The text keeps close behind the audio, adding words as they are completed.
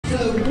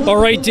All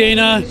right,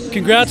 Dayna,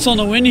 congrats on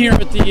the win here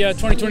at the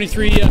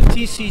 2023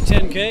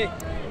 TC10K.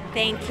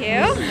 Thank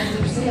you.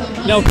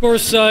 Now, of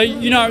course,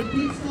 you're not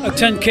a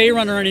 10K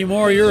runner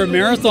anymore. You're a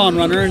marathon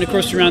runner, and of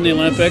course, you're around the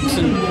Olympics,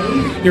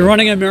 and you're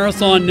running a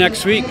marathon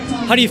next week.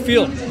 How do you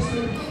feel?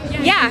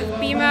 Yeah,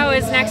 BMO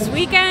is next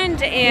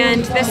weekend,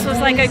 and this was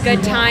like a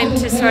good time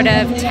to sort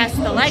of test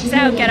the legs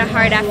out, get a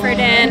hard effort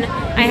in.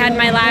 I had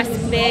my last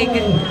big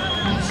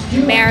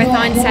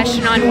marathon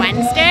session on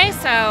Wednesday,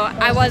 so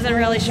I wasn't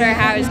really sure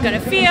how I was going to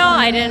feel.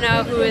 I didn't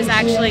know who was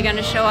actually going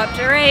to show up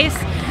to race.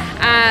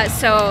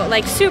 So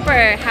like super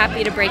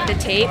happy to break the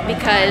tape,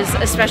 because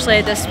especially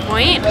at this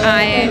point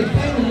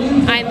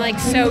I'm like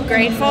so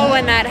grateful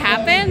when that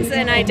happens,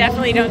 and I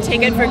definitely don't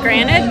take it for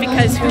granted,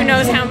 because who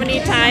knows how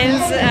many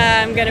times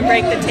I'm gonna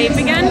break the tape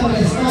again.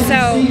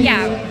 So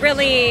yeah,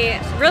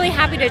 really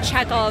happy to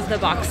check all of the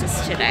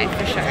boxes today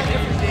for sure.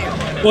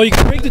 Well, you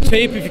can break the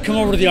tape if you come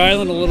over to the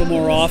island a little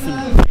more often.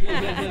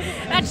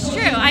 That's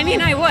true. I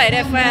mean, I would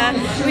if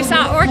we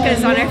saw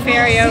orcas on our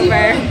ferry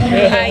over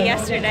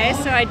yesterday,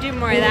 so I'd do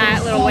more of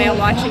that little whale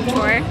watching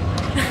tour.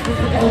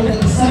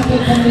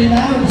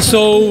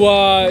 So,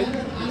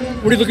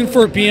 what are you looking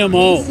for at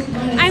BMO?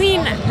 I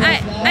mean,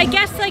 I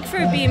guess like for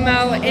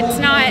BMO, it's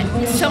not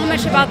so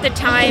much about the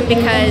time,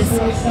 because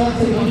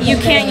you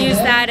can't use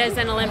that as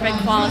an Olympic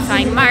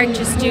qualifying mark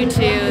just due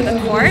to the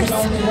course.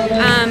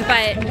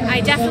 But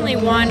I definitely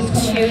want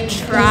to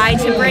try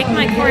to break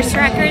my course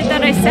record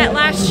that I set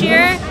last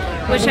year,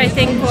 which I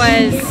think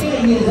was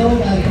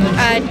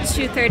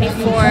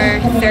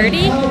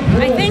 2:34:30,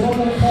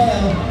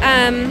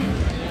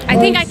 I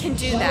think I can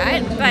do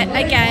that, but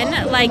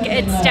again, like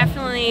it's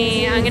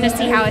definitely, I'm going to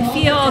see how I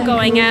feel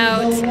going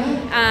out,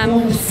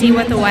 see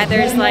what the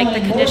weather's like, the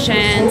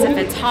conditions, if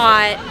it's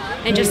hot,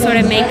 and just sort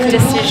of make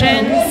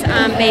decisions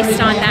based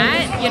on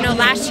that. You know,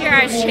 last year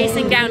I was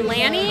chasing down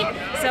Lanny,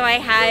 so I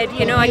had,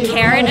 you know, a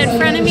carrot in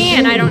front of me,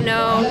 and I don't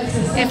know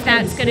if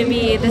that's going to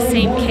be the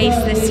same case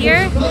this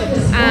year.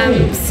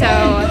 So,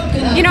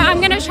 you know, I'm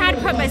going to try to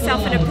put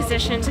myself in a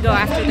position to go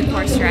after the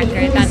course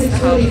record. That's the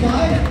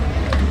hope.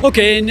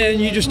 Okay, and then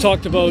you just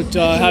talked about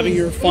having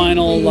your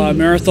final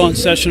marathon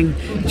session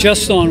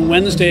just on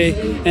Wednesday,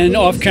 and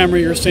off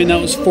camera you were saying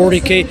that was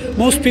 40K.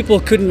 Most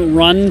people couldn't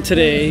run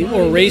today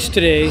or race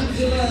today.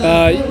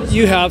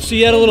 You have, so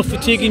you had a little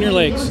fatigue in your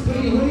legs.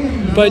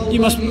 But you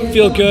must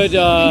feel good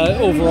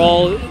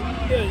overall,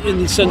 in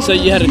the sense that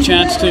you had a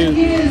chance to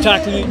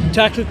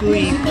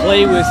tactically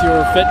play with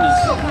your fitness.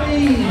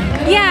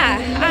 Yeah,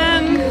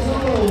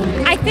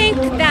 I think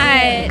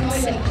that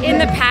in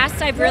the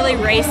past I've really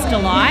raced a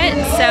lot,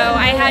 so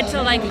I had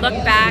to like look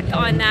back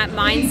on that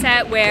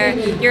mindset where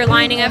you're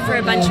lining up for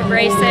a bunch of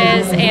races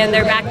and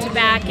they're back to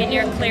back, and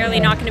you're clearly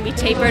not going to be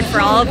tapered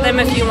for all of them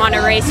if you want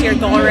to race your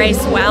goal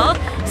race well.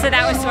 So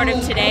that was sort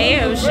of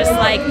today. It was just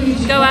like,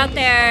 go out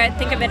there,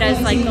 think of it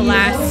as like the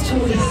last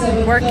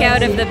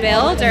workout of the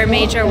build, or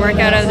major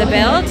workout of the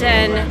build,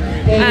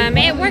 and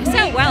it works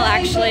out well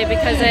actually,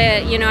 because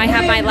you know, I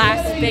have my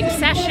last big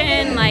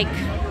session like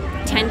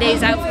 10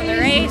 days out from the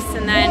race,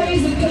 and then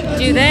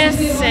do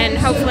this, and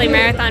hopefully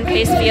marathon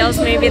pace feels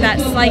maybe that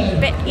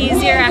slight bit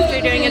easier after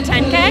doing a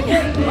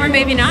 10K, or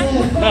maybe not.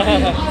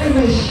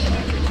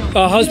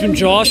 Husband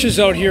Josh is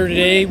out here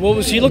today. What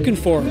was he looking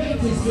for?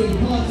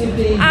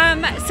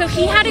 So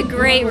he had a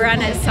great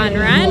run at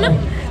Sunrun,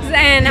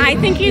 and I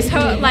think he's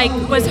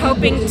was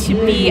hoping to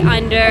be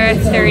under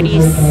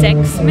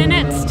 36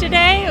 minutes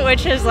today,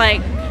 which is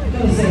like,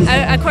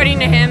 according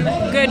to him,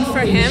 good for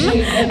him.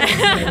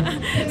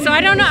 So I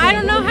don't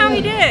know how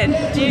he did.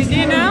 Do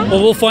you know?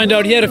 Well, we'll find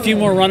out. He had a few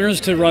more runners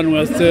to run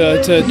with,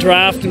 to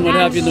draft and what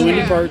have you in the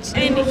windy parts.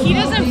 And he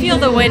doesn't feel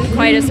the wind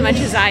quite as much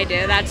as I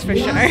do, that's for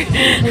sure.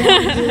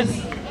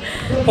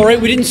 All right,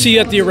 we didn't see you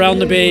at the Around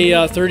the Bay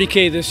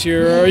 30K this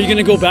year. Are you going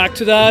to go back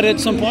to that at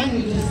some point?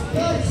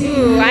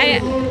 Ooh,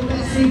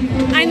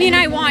 I mean,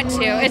 I want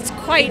to. It's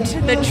quite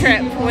the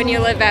trip when you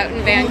live out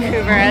in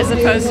Vancouver as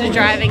opposed to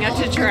driving up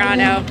to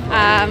Toronto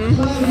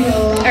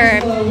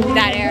or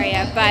that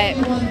area. But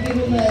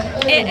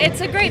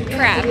it's a great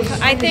prep.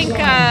 I think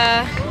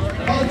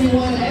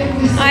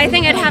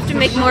I'd have to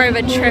make more of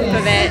a trip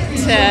of it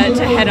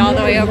to head all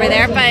the way over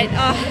there. But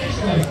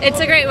it's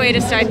a great way to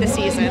start the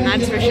season,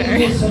 that's for sure.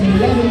 Yeah,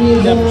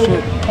 for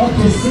sure.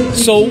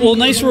 So, well,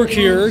 nice work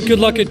here. Good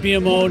luck at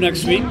BMO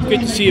next week.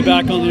 Good to see you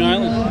back on the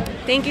island.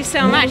 Thank you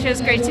so much. It was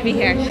great to be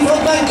here. From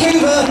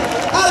Vancouver,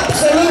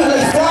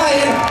 absolutely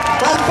flying.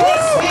 And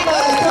first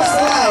female across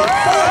the line,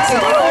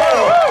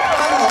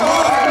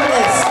 34.5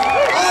 minutes.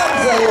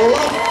 Arms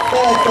aloft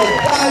there for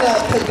Dayna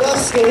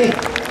Pidhoresky.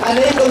 And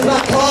here comes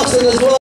Matt Clarkson as well.